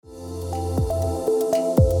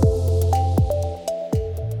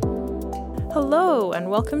Hello,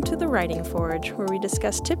 and welcome to The Writing Forge, where we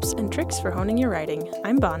discuss tips and tricks for honing your writing.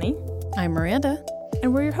 I'm Bonnie. I'm Miranda.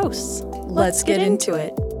 And we're your hosts. Let's get into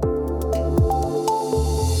it.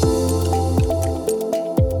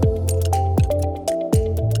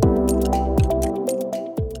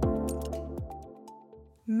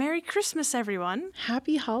 Merry Christmas, everyone.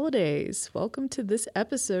 Happy holidays. Welcome to this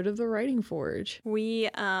episode of The Writing Forge. We,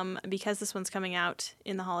 because this one's coming out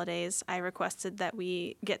in the holidays, I requested that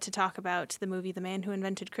we get to talk about the movie The Man Who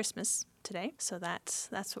Invented Christmas today. So that's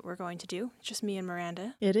what we're going to do. Just me and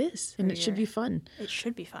Miranda. It is, and it should be fun. It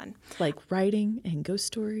should be fun. Like writing and ghost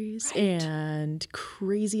stories and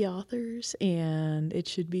crazy authors, and it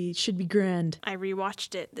should be grand. I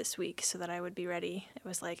rewatched it this week so that I would be ready. It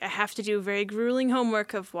was like, I have to do very grueling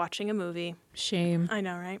homework of watching a movie. Shame. I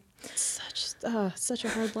know, right? Such a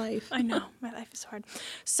hard life. I know, my life is hard.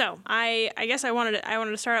 So I guess I wanted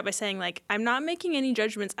to start out by saying, like, I'm not making any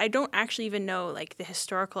judgments. I don't actually even know, like, the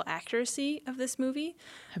historical accuracy of this movie.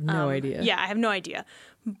 I have no idea. Yeah, I have no idea.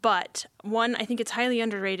 But one, I think it's highly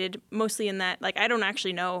underrated, mostly in that, like, I don't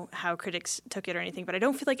actually know how critics took it or anything, but I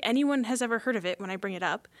don't feel like anyone has ever heard of it when I bring it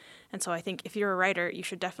up. And so I think if you're a writer, you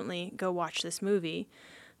should definitely go watch this movie.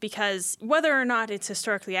 Because whether or not it's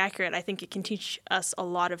historically accurate, I think it can teach us a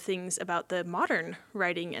lot of things about the modern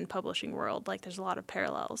writing and publishing world. Like, there's a lot of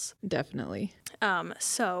parallels. Definitely.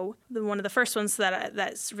 So one of the first ones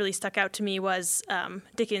that's really stuck out to me was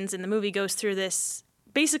Dickens in the movie goes through this.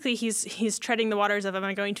 Basically, he's treading the waters of, am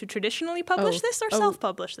I going to traditionally publish this or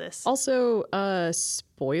self-publish this? Also,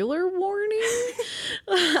 spoiler warning.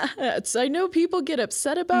 I know people get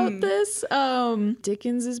upset about this.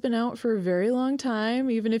 Dickens has been out for a very long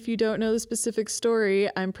time. Even if you don't know the specific story,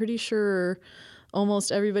 I'm pretty sure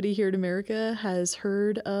almost everybody here in America has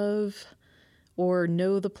heard of or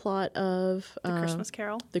know the plot of The Christmas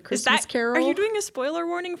Carol. The Christmas Carol. Are you doing a spoiler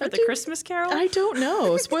warning for The Christmas Carol? I don't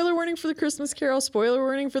know. Spoiler warning for The Christmas Carol. Spoiler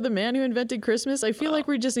warning for The Man Who Invented Christmas. I feel like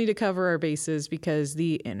we just need to cover our bases because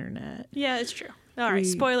the internet. Yeah, it's true. All right,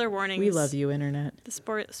 spoiler warnings. We love you, internet. The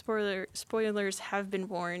spoilers have been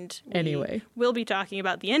warned. Anyway. We'll be talking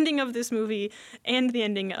about the ending of this movie and the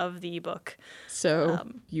ending of the book. So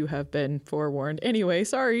you have been forewarned. Anyway,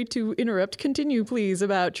 sorry to interrupt. Continue, please,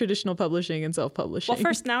 about traditional publishing and self-publishing. Well,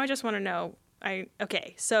 first, now I just want to know.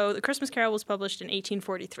 So The Christmas Carol was published in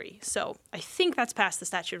 1843. So I think that's past the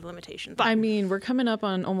statute of limitations. But I mean, we're coming up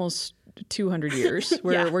on almost 200 years.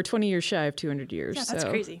 We're 20 years shy of 200 years. Yeah, that's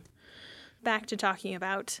crazy. Back to talking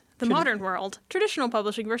about the modern world, traditional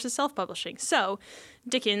publishing versus self-publishing. So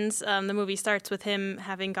Dickens, the movie starts with him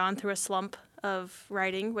having gone through a slump of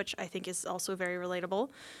writing, which I think is also very relatable,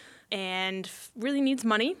 and really needs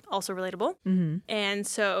money, also relatable. Mm-hmm. And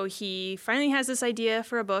so he finally has this idea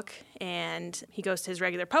for a book, and he goes to his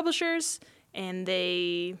regular publishers, and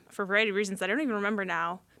they, for a variety of reasons that I don't even remember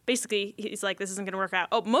now, basically, he's like, this isn't going to work out.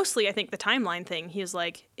 Oh, mostly, I think the timeline thing. He was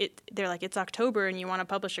like, they're like, it's October and you want to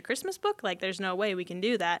publish a Christmas book? Like, there's no way we can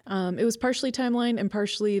do that. It was partially timeline and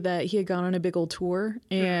partially that he had gone on a big old tour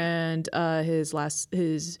and his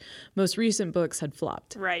most recent books had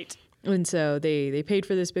flopped. Right. And so they paid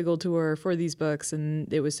for this big old tour for these books,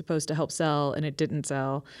 and it was supposed to help sell, and it didn't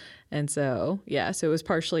sell. And so, yeah, so it was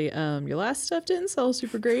partially your last stuff didn't sell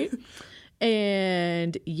super great.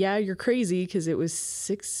 And yeah, you're crazy because it was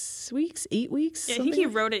 8 weeks. Yeah, I think he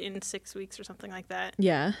wrote it in 6 weeks or something like that.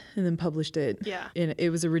 Yeah, and then published it. Yeah. And it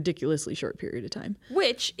was a ridiculously short period of time.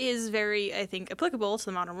 Which is very, I think, applicable to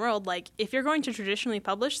the modern world. Like, if you're going to traditionally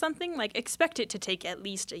publish something, like, expect it to take at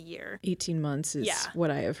least a year. 18 months is what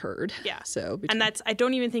I have heard. Yeah. So and I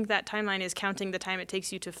don't even think that timeline is counting the time it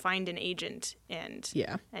takes you to find an agent and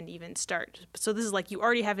even start. So this is like, you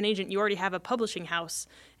already have an agent, you already have a publishing house,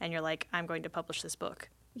 and you're like, I'm going to publish this book.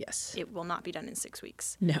 Yes. It will not be done in 6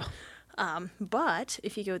 weeks. No. But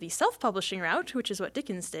if you go the self-publishing route, which is what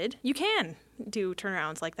Dickens did, you can do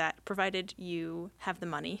turnarounds like that, provided you have the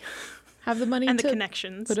money. Have the money and to the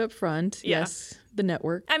connections. Put up front. Yeah. Yes. The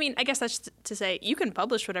network. I mean, I guess that's to say you can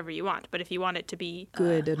publish whatever you want, but if you want it to be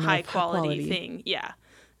good, a high quality thing,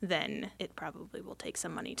 then it probably will take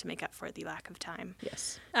some money to make up for the lack of time.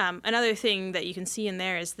 Yes. Another thing that you can see in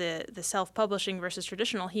there is the self-publishing versus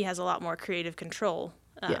traditional. He has a lot more creative control.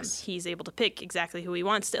 Yes. He's able to pick exactly who he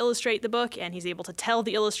wants to illustrate the book, and he's able to tell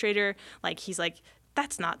the illustrator, he's like,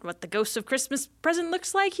 that's not what the Ghost of Christmas Present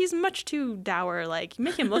looks like. He's much too dour. Like,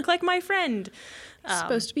 make him look like my friend.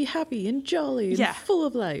 Supposed to be happy and jolly and full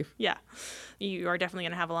of life. Yeah. You are definitely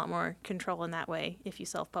going to have a lot more control in that way if you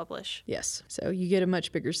self-publish. Yes. So you get a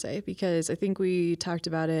much bigger say because I think we talked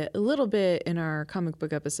about it a little bit in our comic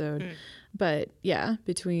book episode. But yeah,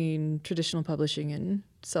 between traditional publishing and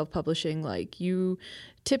self-publishing, like you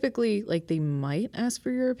typically, like they might ask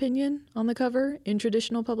for your opinion on the cover in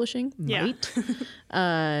traditional publishing. Yeah. Might.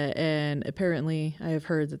 And apparently I have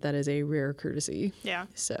heard that is a rare courtesy. Yeah.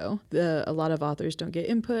 So a lot of authors don't get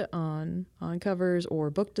input on covers or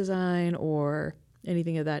book design or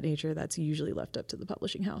anything of that nature. That's usually left up to the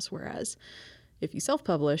publishing house. Whereas if you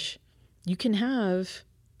self-publish, you can have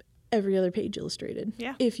every other page illustrated.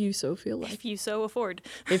 Yeah. If you so feel like. If you so afford.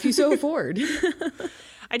 If you so afford.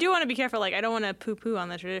 I do want to be careful. Like, I don't want to poo-poo on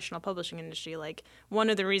the traditional publishing industry. Like, one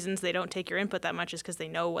of the reasons they don't take your input that much is because they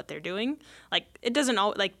know what they're doing. Like, it doesn't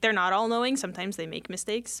all, like, they're not all knowing. Sometimes they make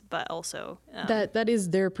mistakes, but also that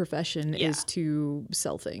is their profession, yeah. is to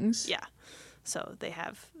sell things. Yeah. So they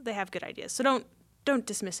have good ideas. So don't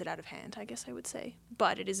dismiss it out of hand, I guess I would say.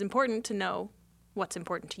 But it is important to know what's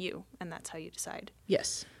important to you, and that's how you decide.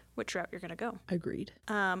 Yes. Which route you're going to go. Agreed.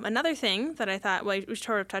 Another thing that I thought, well, we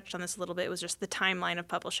sort of touched on this a little bit, was just the timeline of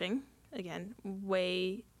publishing. Again,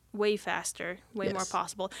 way faster, way Yes. more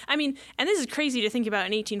possible. I mean, and this is crazy to think about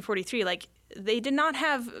in 1843. Like, they did not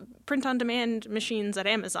have print-on-demand machines at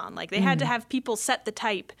Amazon. Like, they had to have people set the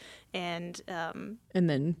type and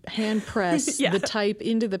then hand press Yeah. the type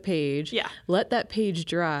into the page, Yeah. let that page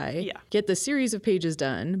dry, Yeah. get the series of pages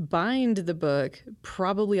done, bind the book,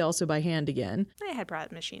 probably also by hand again. they had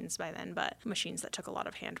print machines by then, but machines that took a lot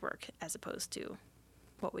of handwork as opposed to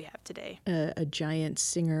what we have today. A giant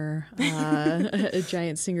Singer, a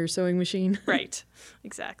giant Singer sewing machine. Right,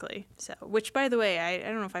 exactly. So, which, by the way, I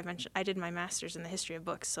don't know if I've mentioned, I did my master's in the history of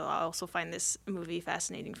books, so I also find this movie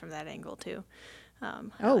fascinating from that angle, too.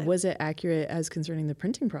 Was it accurate as concerning the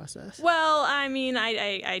printing process? Well, I mean,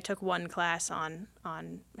 I took one class on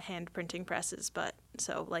hand printing presses, but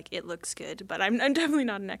so like it looks good, but I'm definitely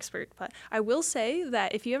not an expert. But I will say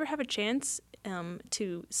that if you ever have a chance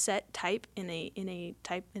to set type in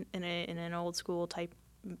an old school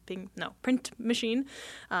print machine,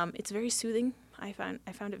 it's very soothing. I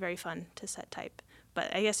found it very fun to set type.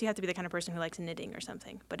 But I guess you have to be the kind of person who likes knitting or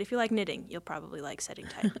something. But if you like knitting, you'll probably like setting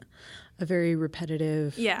type. A very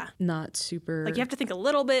repetitive, Yeah. not super... Like, you have to think a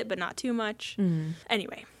little bit, but not too much.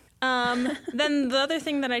 Anyway. Then the other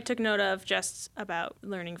thing that I took note of just about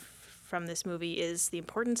learning from this movie is the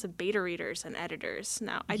importance of beta readers and editors.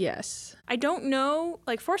 Now, Yes. I don't know,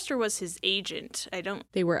 like, Forster was his agent.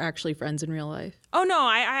 They were actually friends in real life. Oh, no,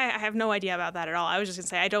 I have no idea about that at all. I was just going to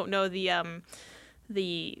say, I don't know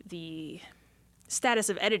the status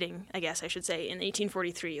of editing, I guess I should say, in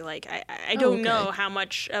 1843. Like, I don't know how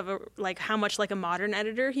much like a modern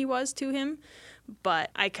editor he was to him, but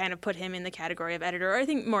I kind of put him in the category of editor, or I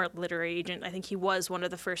think more literary agent. I think he was one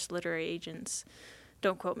of the first literary agents.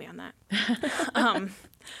 Don't quote me on that.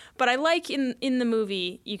 But I like in the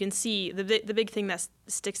movie, you can see the big thing that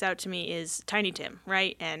sticks out to me is Tiny Tim,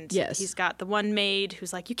 right? And Yes. he's got the one maid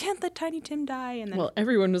who's like, you can't let Tiny Tim die. And then Well,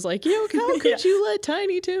 everyone was like, how could you let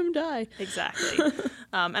Tiny Tim die? Exactly.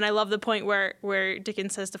 And I love the point where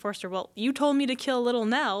Dickens says to Forster, well, you told me to kill little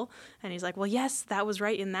Nell. And he's like, well, yes, that was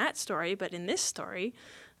right in that story. But in this story,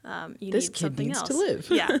 you This need kid something needs else. to live.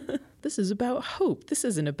 Yeah. This is about hope. This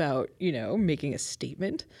isn't about, making a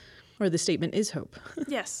statement, or the statement is hope.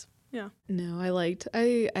 Yes. Yeah. No, I liked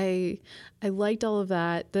all of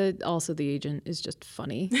that. Also the agent is just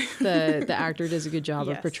funny. The actor does a good job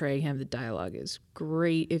of Yes. portraying him. The dialogue is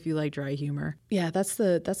great if you like dry humor. Yeah, that's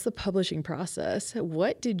the publishing process.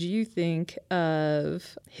 What did you think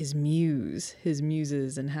of his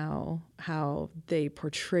muses, and how they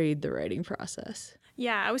portrayed the writing process?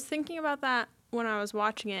 Yeah, I was thinking about that when I was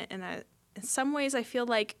watching it, and in some ways I feel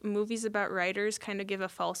like movies about writers kind of give a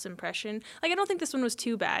false impression. Like, I don't think this one was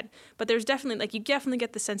too bad, but there's definitely, like, you definitely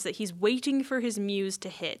get the sense that he's waiting for his muse to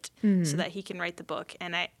hit so that he can write the book.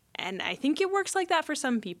 And I think it works like that for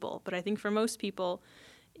some people, but I think for most people,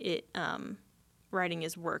 writing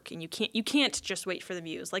is work, and you can't just wait for the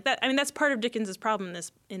muse. Like that, I mean, that's part of Dickens's problem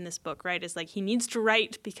in this book, right? Is like he needs to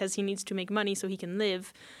write because he needs to make money so he can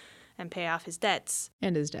live and pay off his debts.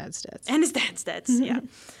 And his dad's debts. Yeah.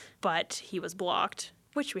 But he was blocked,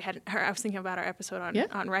 which we hadn't heard. I was thinking about our episode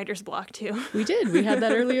on writer's block, too. We did. We had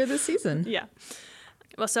that earlier this season. Yeah.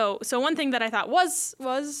 Well, so one thing that I thought was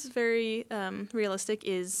very realistic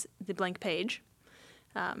is the blank page.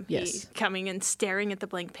 Yes. He coming and staring at the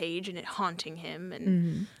blank page and it haunting him.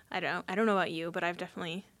 And I don't know about you, but I've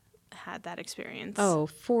definitely had that experience. Oh,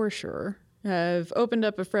 for sure. I've opened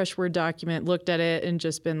up a fresh Word document, looked at it, and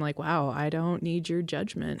just been like, wow, I don't need your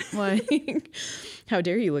judgment. Like, how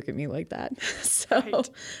dare you look at me like that? So Right.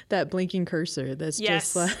 that blinking cursor that's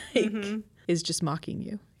Yes. just like, is just mocking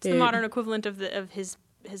you. It's the modern equivalent of his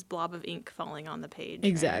blob of ink falling on the page. right?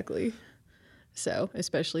 Exactly. So,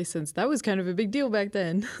 especially since that was kind of a big deal back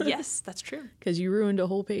then. Yes, that's true. Because you ruined a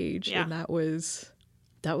whole page, Yeah. and that was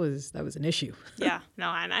an issue. Yeah, no,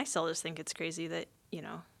 and I still just think it's crazy that,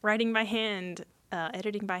 writing by hand,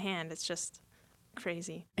 editing by hand, it's just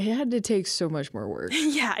crazy. It had to take so much more work.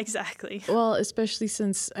 Yeah, exactly. Well, especially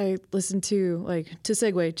since I listened to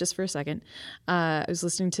segue just for a second, I was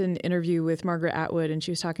listening to an interview with Margaret Atwood, and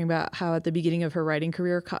she was talking about how at the beginning of her writing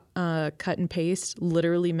career, cut and paste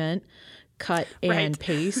literally meant cut and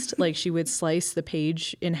paste. Like she would slice the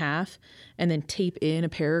page in half and then tape in a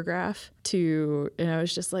paragraph and I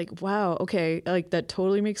was just like, wow, okay, like that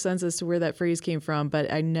totally makes sense as to where that phrase came from,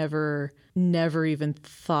 but I never even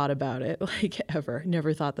thought about it, like ever.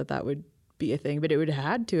 Never thought that would be a thing, but it would have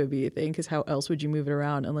had to be a thing, because how else would you move it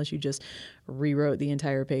around unless you just rewrote the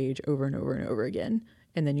entire page over and over and over again,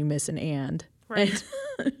 and then you miss an and. Right.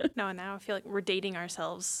 No, now I feel like we're dating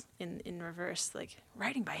ourselves in reverse. Like,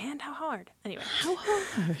 writing by hand, how hard? Anyway. How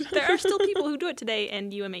hard? There are still people who do it today,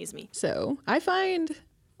 and you amaze me. So I find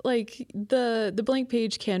like the blank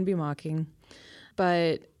page can be mocking,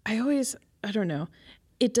 but I don't know.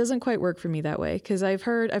 It doesn't quite work for me that way, because I've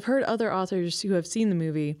heard other authors who have seen the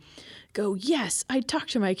movie go, yes, I talk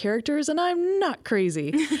to my characters and I'm not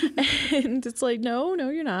crazy. And it's like, no,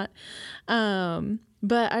 you're not.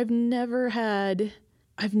 But I've never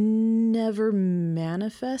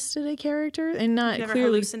manifested a character, and not You've never clearly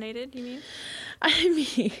hallucinated, you mean? I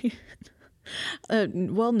mean,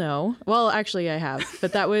 well, no. Well, actually I have,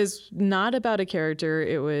 but that was not about a character.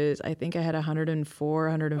 It was, I think I had 104,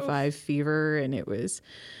 105 fever, and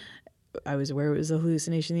I was aware it was a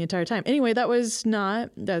hallucination the entire time. Anyway, that's not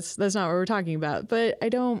what we're talking about. But I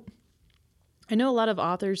know a lot of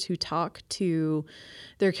authors who talk to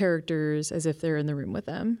their characters as if they're in the room with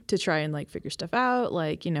them to try and like figure stuff out,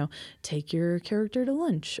 like, take your character to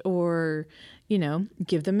lunch, or,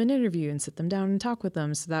 give them an interview and sit them down and talk with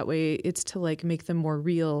them. So that way it's to like make them more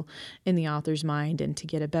real in the author's mind and to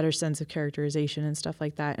get a better sense of characterization and stuff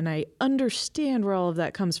like that. And I understand where all of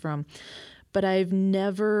that comes from, but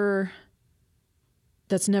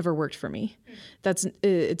that's never worked for me.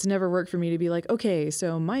 It's never worked for me to be like, okay,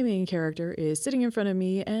 so my main character is sitting in front of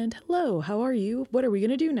me and, hello, how are you? What are we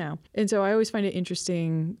going to do now? And so I always find it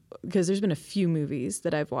interesting, because there's been a few movies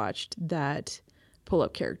that I've watched that pull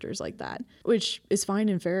up characters like that, which is fine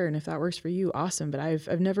and fair. And if that works for you, awesome. But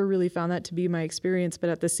I've never really found that to be my experience.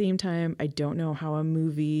 But at the same time, I don't know how a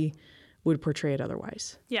movie would portray it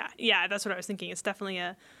otherwise. Yeah, that's what I was thinking. It's definitely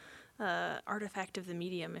a artifact of the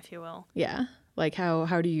medium, if you will. Yeah. Like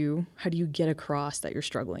how do you get across that you're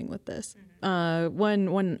struggling with this? Mm-hmm.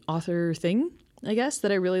 One author thing, I guess,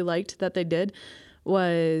 that I really liked that they did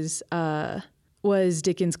was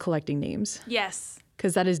Dickens collecting names. Yes.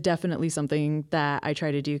 Because that is definitely something that I try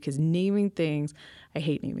to do, because naming things, I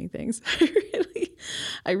hate naming things.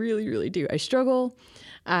 I really, really do. I struggle.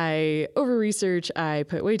 I over-research. I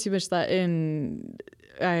put way too much thought in.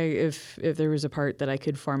 If there was a part that I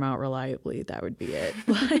could farm out reliably, that would be it.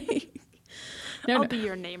 I'll be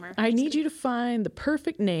your namer. I need you to find the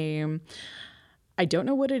perfect name. I don't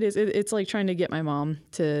know what it is. It's like trying to get my mom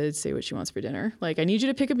to say what she wants for dinner. Like, I need you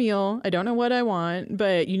to pick a meal. I don't know what I want,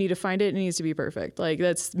 but you need to find it. And it needs to be perfect. Like,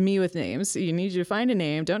 that's me with names. You need you to find a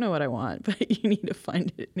name. Don't know what I want, but you need to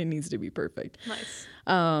find it and it needs to be perfect. Nice.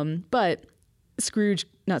 But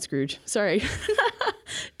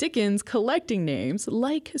Dickens collecting names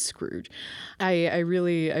like Scrooge. I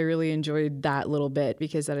really enjoyed that little bit,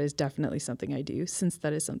 because that is definitely something I do, since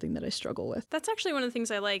that is something that I struggle with. That's actually one of the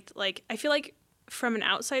things I liked. Like, I feel like from an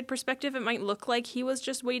outside perspective, it might look like he was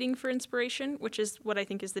just waiting for inspiration, which is what I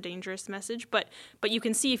think is the dangerous message. But you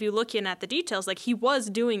can see, if you look in at the details, like, he was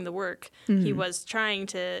doing the work. Mm-hmm. He was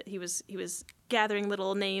he was gathering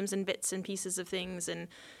little names and bits and pieces of things and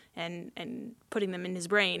putting them in his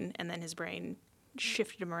brain, and then his brain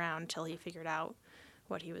shifted him around until he figured out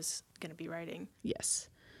what he was going to be writing. Yes,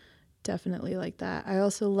 definitely like that. I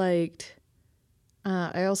also liked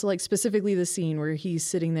specifically the scene where he's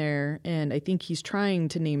sitting there, and I think he's trying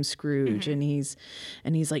to name Scrooge, mm-hmm.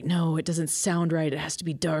 and he's like, no, it doesn't sound right. It has to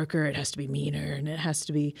be darker. It has to be meaner, and it has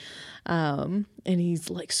to be, and he's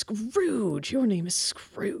like, Scrooge, your name is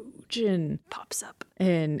Scrooge, and pops up,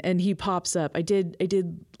 and he pops up. I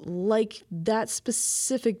did like that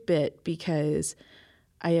specific bit, because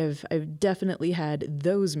I've definitely had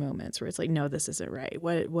those moments where it's like, no, this isn't right.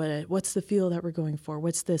 What's the feel that we're going for?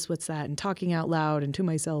 What's this? What's that? And talking out loud and to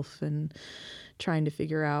myself and trying to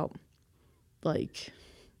figure out, like,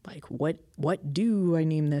 like, what do I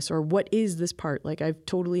name this? Or what is this part? Like, I've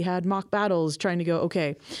totally had mock battles trying to go,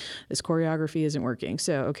 okay, this choreography isn't working.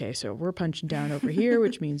 So we're punching down over here,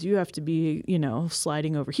 which means you have to be,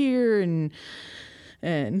 sliding over here and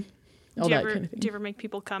all that kind of thing. Do you ever make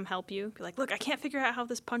people come help you? Be like, look, I can't figure out how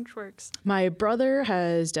this punch works. My brother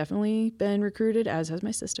has definitely been recruited, as has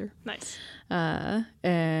my sister. Nice.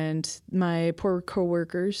 And my poor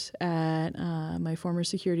coworkers at my former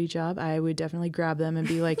security job, I would definitely grab them and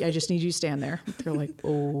be like, I just need you to stand there. They're like,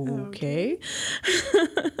 okay.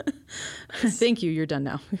 Thank you. You're done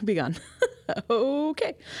now. Be gone.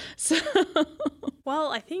 Okay. So.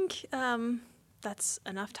 Well, I think that's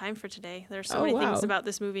enough time for today. There's so many things about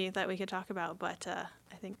this movie that we could talk about, but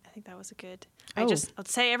I think that was a good. I'll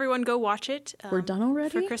say everyone go watch it. We're done already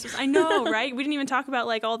for Christmas. I know, right? We didn't even talk about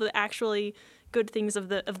like all the actually good things of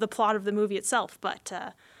the plot of the movie itself, but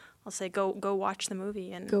I'll say go watch the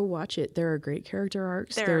movie and go watch it. There are great character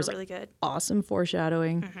arcs. There's really good, awesome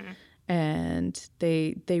foreshadowing, and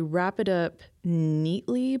they wrap it up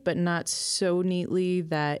neatly, but not so neatly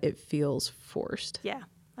that it feels forced. Yeah.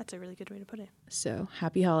 That's a really good way to put it. So,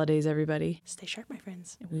 happy holidays, everybody. Stay sharp, my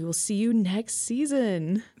friends. And we will see you next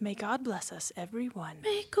season. May God bless us, everyone.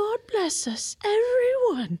 May God bless us,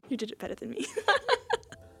 everyone. You did it better than me.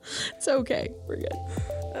 It's okay. We're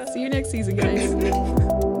good. See you next season, guys.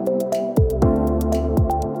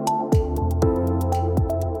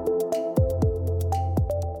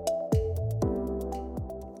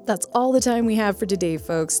 That's all the time we have for today,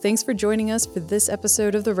 folks. Thanks for joining us for this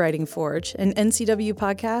episode of The Writing Forge, an NCW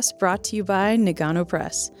podcast brought to you by Nagano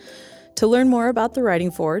Press. To learn more about The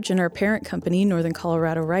Writing Forge and our parent company, Northern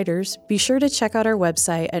Colorado Writers, be sure to check out our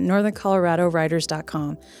website at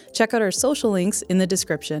northernColoradoWriters.com. Check out our social links in the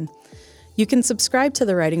description. You can subscribe to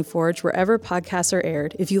The Writing Forge wherever podcasts are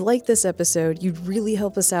aired. If you like this episode, you'd really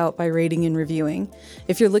help us out by rating and reviewing.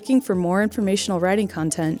 If you're looking for more informational writing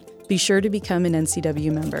content, be sure to become an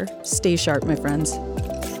NCW member. Stay sharp, my friends.